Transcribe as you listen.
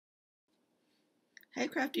Hi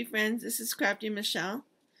crafty friends, this is Crafty Michelle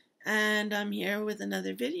and I'm here with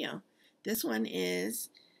another video. This one is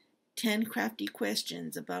 10 crafty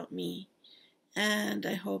questions about me, and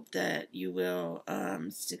I hope that you will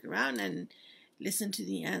stick around and listen to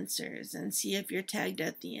the answers and see if you're tagged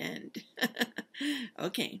at the end.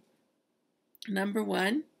 Okay, number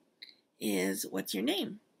one is, what's your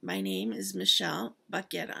name? My name is Michelle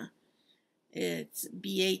Baquera. It's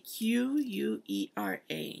Baquera.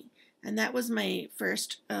 And that was my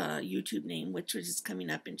first YouTube name, which is coming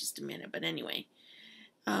up in just a minute. But anyway,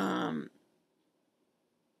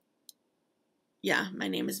 yeah, my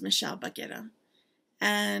name is Michelle Baquera.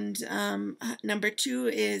 And number two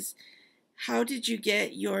is, how did you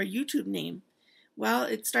get your YouTube name? Well,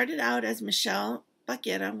 it started out as Michelle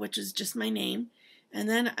Baquera, which is just my name. And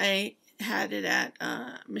then I had it at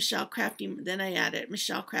Michelle Crafty. Then I added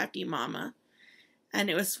Michelle Crafty Mama. And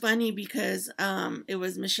it was funny because it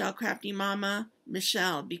was Michelle Crafty Mama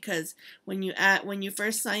Michelle, because when you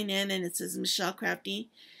first sign in and it says Michelle Crafty,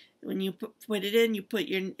 when you put it in,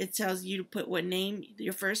 it tells you to put what name,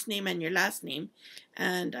 your first name and your last name.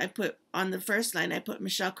 And I put on the first line, I put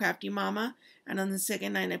Michelle Crafty Mama, and on the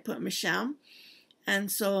second line I put Michelle. And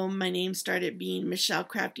so my name started being Michelle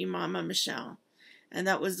Crafty Mama Michelle. And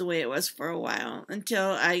that was the way it was for a while,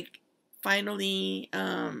 until I finally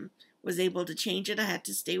was able to change it. I had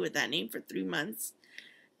to stay with that name for 3 months,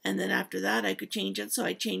 and then after that I could change it, so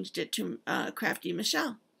I changed it to Crafty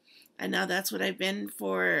Michelle, and now that's what I've been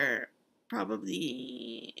for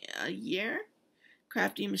probably a year,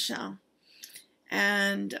 Crafty Michelle.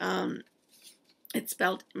 And it's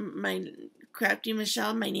spelled, my Crafty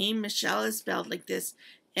Michelle, my name Michelle is spelled like this,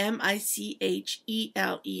 Michele.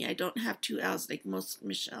 I don't have two L's like most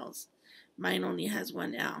Michelles. Mine only has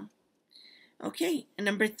one L. Okay, and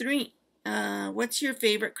number three, what's your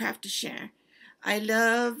favorite craft to share? I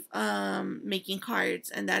love making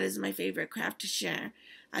cards, and that is my favorite craft to share.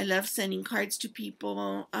 I love sending cards to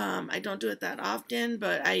people. I don't do it that often,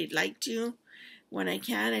 but I like to. When I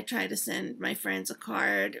can, I try to send my friends a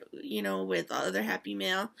card, with other happy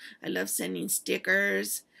mail. I love sending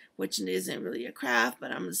stickers, which isn't really a craft,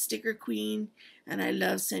 but I'm a sticker queen, and I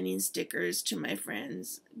love sending stickers to my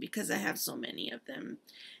friends because I have so many of them,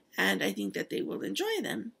 and I think that they will enjoy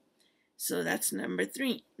them. So that's number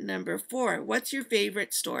three. Number four, what's your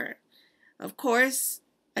favorite store? Of course,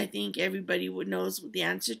 I think everybody knows the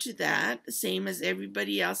answer to that, the same as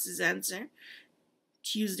everybody else's answer.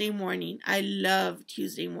 Tuesday morning. I love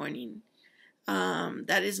Tuesday morning.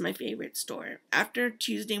 That is my favorite store. After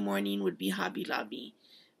Tuesday morning would be Hobby Lobby,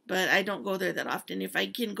 but I don't go there that often. If I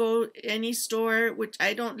can go any store, which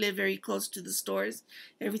I don't live very close to the stores,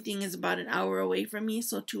 everything is about an hour away from me,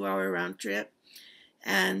 so 2-hour round trip.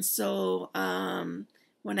 And so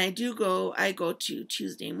when I do go, I go to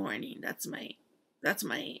Tuesday morning. That's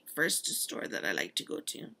my first store that I like to go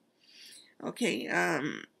to. Okay,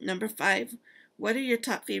 number five, what are your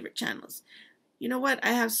top favorite channels? You know what? I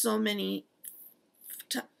have so many.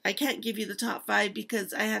 I can't give you the top five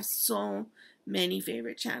because I have so many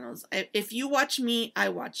favorite channels. If you watch me, I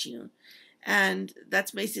watch you. And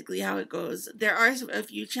that's basically how it goes. There are a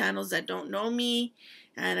few channels that don't know me,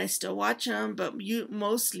 and I still watch them, but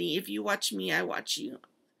mostly, if you watch me, I watch you.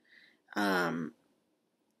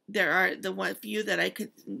 There are the few that I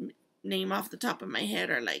could name off the top of my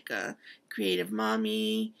head are like Creative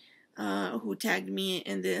Mommy, who tagged me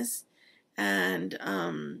in this, and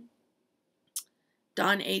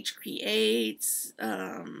Dawn H Creates,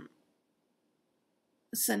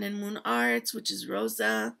 Sun and Moon Arts, which is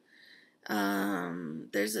Rosa.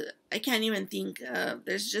 I can't even think,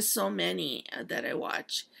 there's just so many that I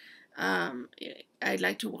watch. I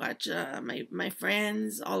like to watch my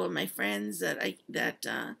friends, all of my friends that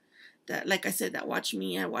like I said, that watch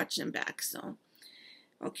me, I watch them back. So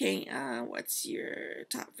okay, what's your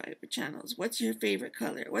top five channels? What's your favorite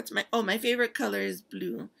color? My favorite color is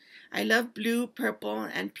blue. I love blue, purple,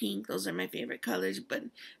 and pink. Those are my favorite colors, but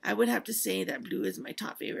I would have to say that blue is my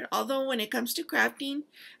top favorite. Although when it comes to crafting,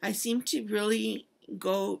 I seem to really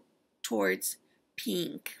go towards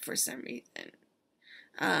pink for some reason.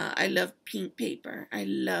 I love pink paper. I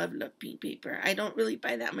love pink paper. I don't really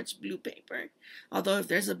buy that much blue paper. Although if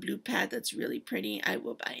there's a blue pad that's really pretty, I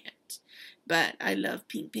will buy it. But I love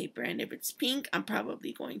pink paper, and if it's pink, I'm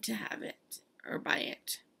probably going to have it or buy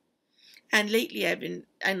it. And lately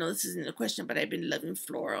I know this isn't a question, but I've been loving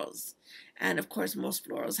florals. And of course, most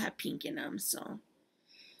florals have pink in them. So,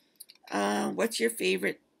 what's your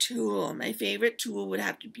favorite tool? My favorite tool would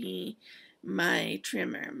have to be my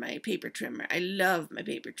trimmer, my paper trimmer. I love my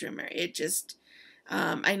paper trimmer. It just,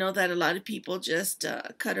 I know that a lot of people just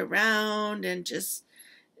cut around and just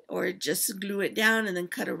or just glue it down and then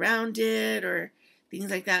cut around it or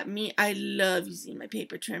things like that. I love using my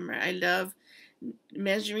paper trimmer. I love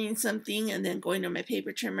measuring something and then going to my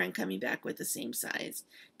paper trimmer and coming back with the same size.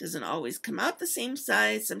 Doesn't always come out the same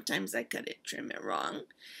size. Sometimes I trim it wrong.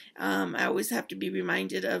 I always have to be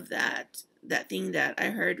reminded of that thing that I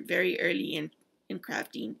heard very early in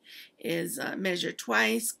crafting is measure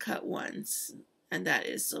twice, cut once. And that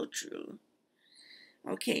is so true.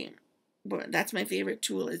 Okay, well, that's my favorite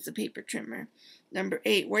tool is the paper trimmer. Number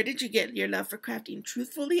 8, where did you get your love for crafting?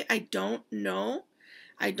 Truthfully, I don't know.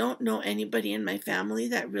 I don't know anybody in my family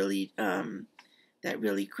that really does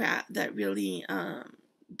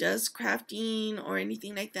crafting or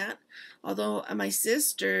anything like that. Although my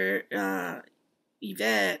sister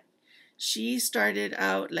Yvette, she started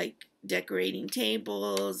out like decorating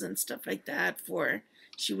tables and stuff like that.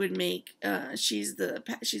 She would make. She's a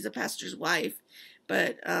pastor's wife,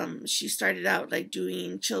 but she started out like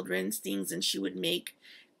doing children's things, and she would make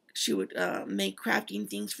crafting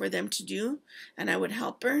things for them to do, and I would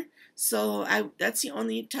help her. So that's the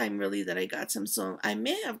only time really that I got some. So I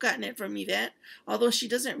may have gotten it from Yvette, although she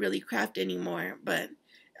doesn't really craft anymore. But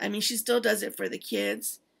I mean, she still does it for the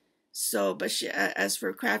kids. So, but as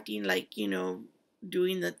for crafting, like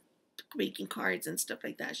doing the making cards and stuff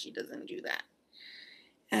like that, she doesn't do that.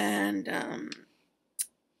 And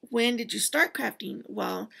when did you start crafting?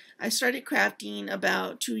 Well, I started crafting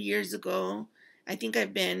about 2 years ago. I think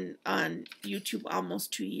I've been on YouTube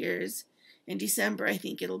almost 2 years. In December, I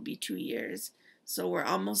think it'll be 2 years. So we're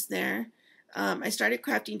almost there. I started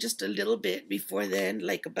crafting just a little bit before then,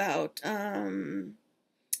 like about, I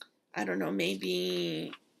don't know,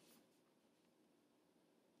 maybe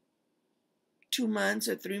 2 months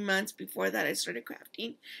or 3 months before that I started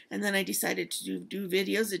crafting, and then I decided to do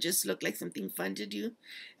videos. It just looked like something fun to do,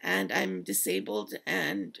 and I'm disabled,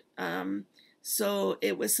 and so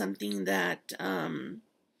it was something that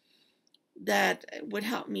that would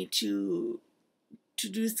help me to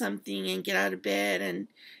do something and get out of bed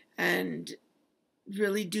and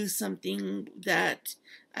really do something that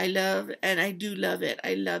I love, and I do love it.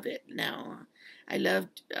 I love it now. I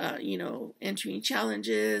loved entering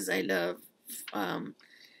challenges. I love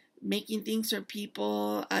making things for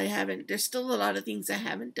people. There's still a lot of things I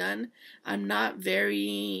haven't done. I'm not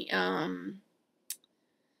very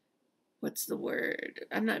what's the word?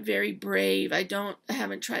 I'm not very brave. I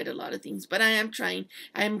haven't tried a lot of things, but I am trying.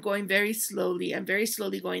 I am going very slowly. I'm very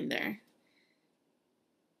slowly going there.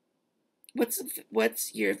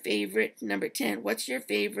 What's your favorite, number 10, what's your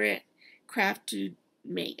favorite craft to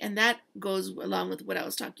make? And that goes along with what I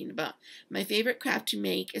was talking about. My favorite craft to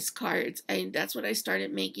make is cards. That's what I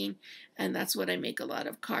started making, and that's what I make a lot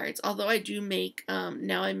of cards. Although I do make,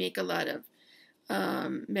 now I make a lot of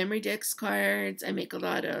memory decks cards. I make a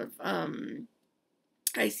lot of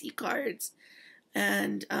IC cards.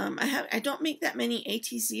 And I don't make that many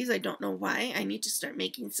ATCs. I don't know why. I need to start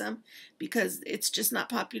making some because it's just not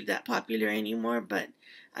that popular anymore. But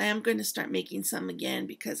I am going to start making some again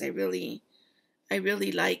because I really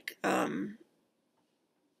like.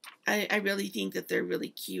 I really think that they're really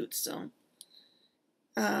cute. So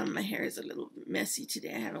my hair is a little messy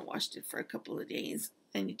today. I haven't washed it for a couple of days.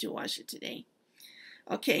 I need to wash it today.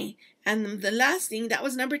 Okay, and the last thing, that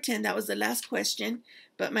was number 10. That was the last question.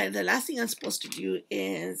 But the last thing I'm supposed to do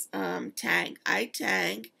is tag. I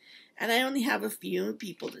tag, and I only have a few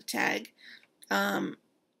people to tag. I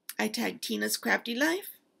tag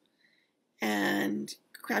Tinascraftylife and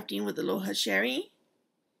Crafting with Aloha Cherie,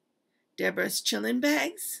 Debras Chillin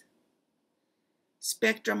bags,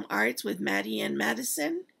 Spectrum Arts with Madi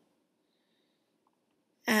Madison,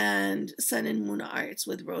 and Sun and Moon Arts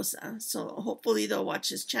with Rosa. So hopefully they'll watch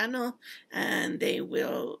this channel and they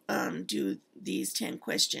will do these 10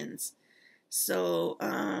 questions. So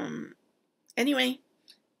anyway,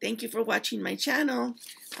 thank you for watching my channel.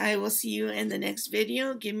 I will see you in the next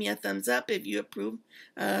video. Give me a thumbs up if you approve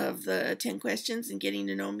of the 10 questions and getting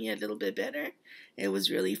to know me a little bit better. It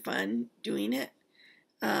was really fun doing it.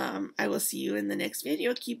 I will see you in the next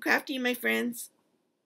video. Keep crafting, my friends.